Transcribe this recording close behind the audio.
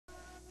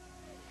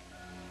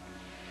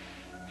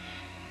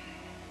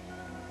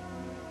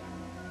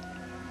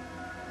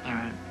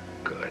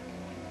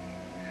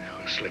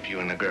slip you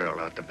and the girl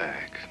out the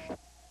back.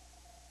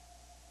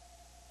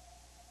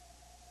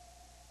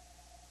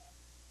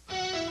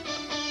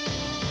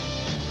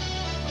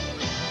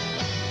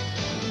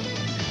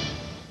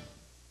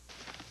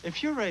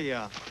 If you're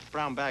a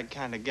brown bag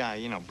kind of guy,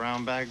 you know,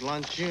 brown bag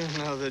lunch, you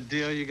know the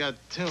deal. You got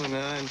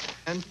tuna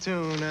and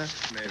tuna,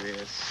 maybe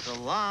a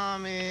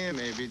salami,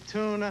 maybe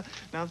tuna.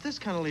 Now, if this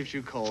kind of leaves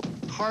you cold,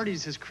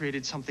 Hardee's has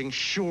created something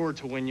sure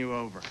to win you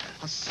over.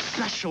 A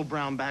special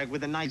brown bag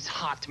with a nice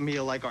hot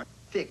meal like our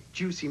thick,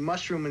 juicy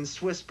mushroom and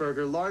Swiss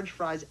burger, large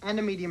fries, and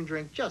a medium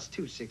drink, just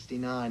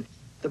 $2.69.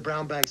 The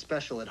brown bag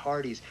special at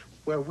Hardee's,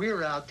 where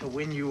we're out to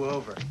win you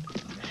over.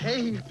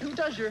 Hey, who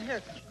does your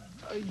hair?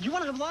 You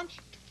want to have lunch?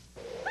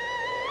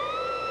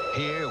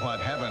 Hear what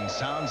heaven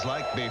sounds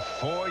like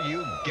before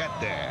you get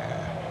there.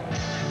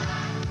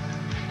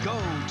 Go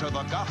to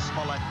the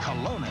Gospel at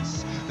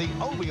Colonus, the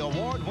Obie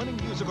Award-winning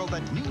musical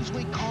that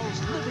Newsweek calls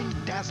living,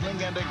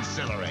 dazzling, and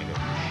exhilarating.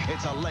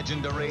 It's a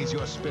legend to raise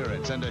your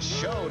spirits and a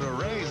show to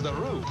raise the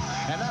roof.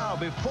 And now,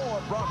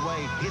 before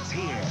Broadway, it's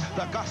here.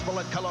 The Gospel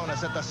at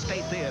Colonus at the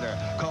State Theater.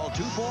 Call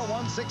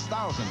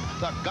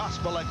 241-6000. The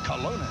Gospel at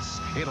Colonus.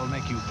 It'll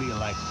make you feel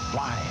like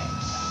flying.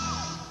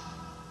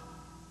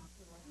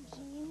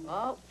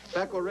 Oh.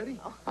 Back already?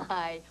 Oh,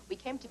 hi. We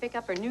came to pick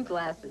up our new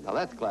glasses. Now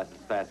that's glasses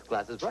fast,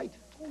 glasses right.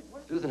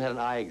 Susan had an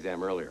eye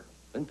exam earlier,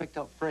 then picked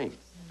out frames.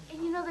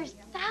 And you know, there's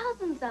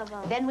thousands of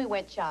them. Then we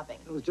went shopping.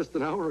 That was just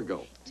an hour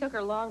ago. It took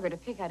her longer to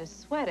pick out a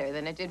sweater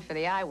than it did for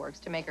the eye works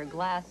to make her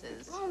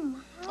glasses. Oh,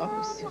 Mom.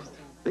 Oh, Susan.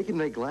 They can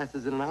make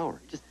glasses in an hour.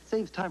 Just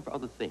saves time for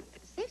other things.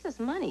 It saves us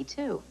money,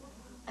 too.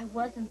 I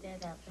wasn't there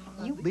that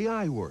long. The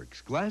Eye Works.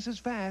 Glasses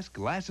fast,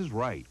 glasses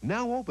right.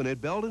 Now open at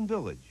Belden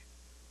Village.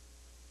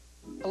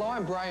 Hello,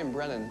 I'm Brian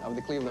Brennan of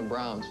the Cleveland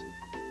Browns.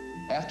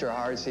 After a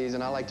hard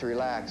season, I like to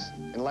relax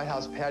in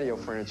Lighthouse Patio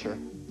Furniture.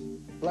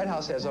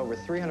 Lighthouse has over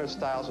 300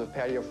 styles of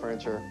patio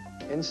furniture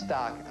in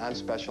stock on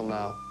special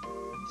now.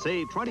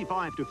 Save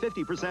 25 to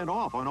 50%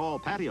 off on all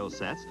patio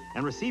sets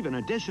and receive an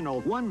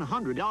additional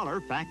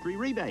 $100 factory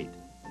rebate.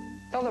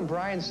 Tell them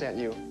Brian sent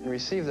you and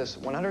receive this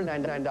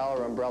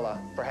 $199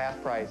 umbrella for half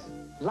price.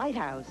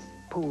 Lighthouse,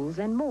 pools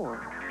and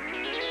more.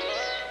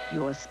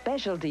 Your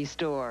specialty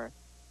store.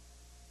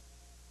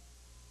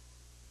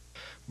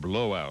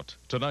 Blowout,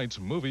 tonight's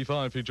Movie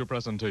 5 feature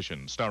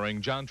presentation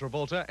starring John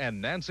Travolta and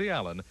Nancy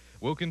Allen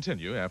will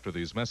continue after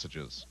these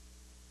messages.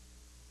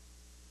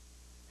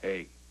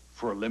 Hey,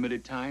 for a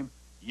limited time,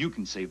 you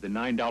can save the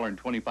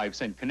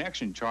 $9.25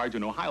 connection charge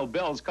on Ohio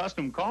Bell's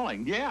custom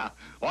calling. Yeah,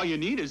 all you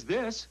need is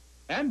this,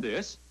 and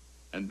this,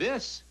 and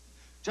this.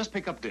 Just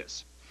pick up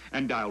this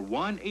and dial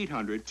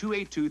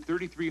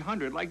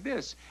 1-800-282-3300 like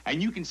this,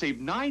 and you can save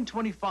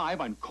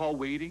 $9.25 on call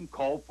waiting,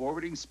 call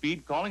forwarding,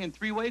 speed calling, and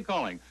three-way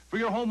calling for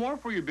your home or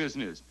for your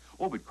business.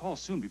 Oh, but call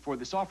soon before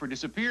this offer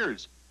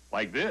disappears,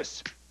 like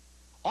this.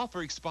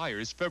 Offer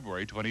expires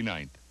February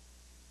 29th.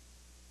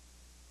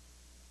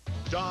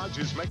 Dodge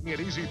is making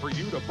it easy for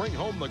you to bring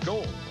home the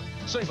gold.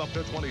 Save up to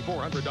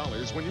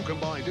 $2,400 when you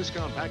combine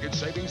discount package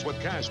savings with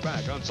cash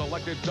back on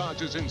selected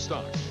Dodges in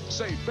stock.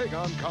 Save big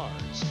on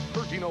cars,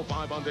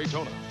 $1,305 on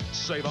Daytona.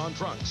 Save on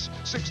trucks,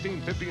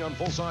 $1,650 on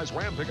full-size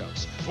Ram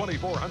pickups,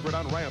 $2,400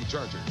 on Ram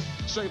Charger.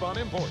 Save on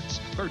imports,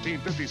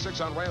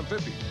 $1,356 on Ram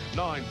 50,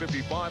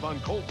 $955 on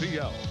Colt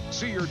TL.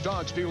 See your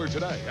Dodge dealer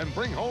today and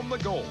bring home the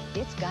gold.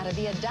 It's got to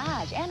be a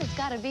Dodge, and it's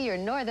got to be your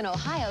Northern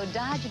Ohio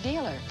Dodge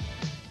dealer.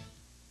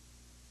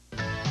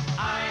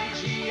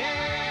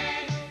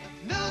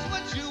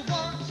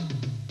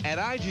 At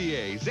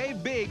IGA,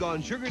 save big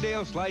on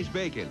Sugardale sliced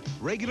bacon.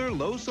 Regular,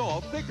 low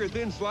salt, thicker,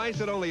 thin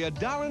slice at only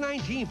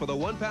 $1.19 for the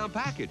 1-pound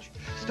package.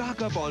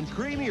 Stock up on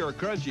creamy or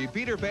crunchy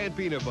Peter Pan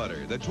peanut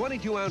butter. The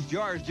 22-ounce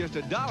jar is just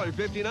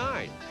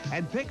 $1.59.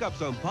 And pick up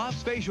some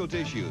Pops facial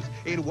tissues.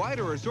 In white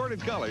or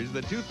assorted colors,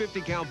 the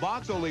 250-count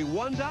box only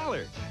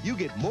 $1. You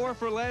get more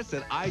for less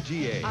at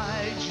IGA.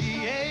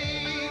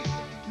 IGA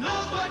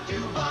knows what you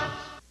want.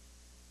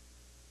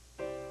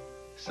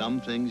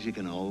 Some things you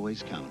can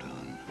always count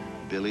on.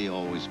 Billy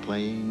always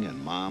playing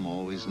and Mom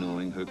always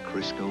knowing her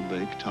Crisco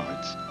baked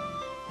tarts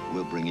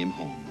will bring him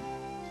home.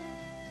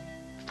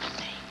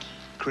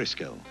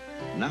 Crisco,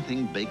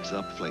 nothing bakes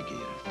up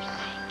flakier,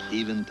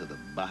 even to the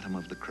bottom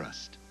of the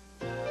crust.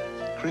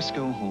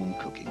 Crisco home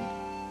cooking.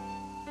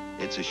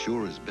 It's as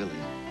sure as Billy,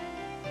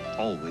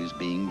 always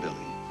being Billy.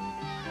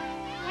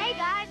 Hey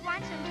guys,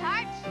 want some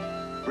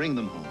tarts? Bring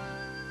them home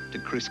to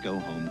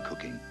Crisco home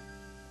cooking.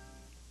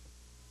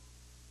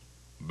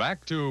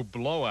 Back to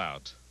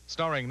Blowout,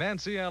 starring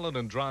Nancy Allen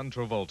and John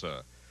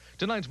Travolta.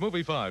 Tonight's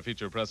Movie 5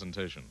 feature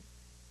presentation.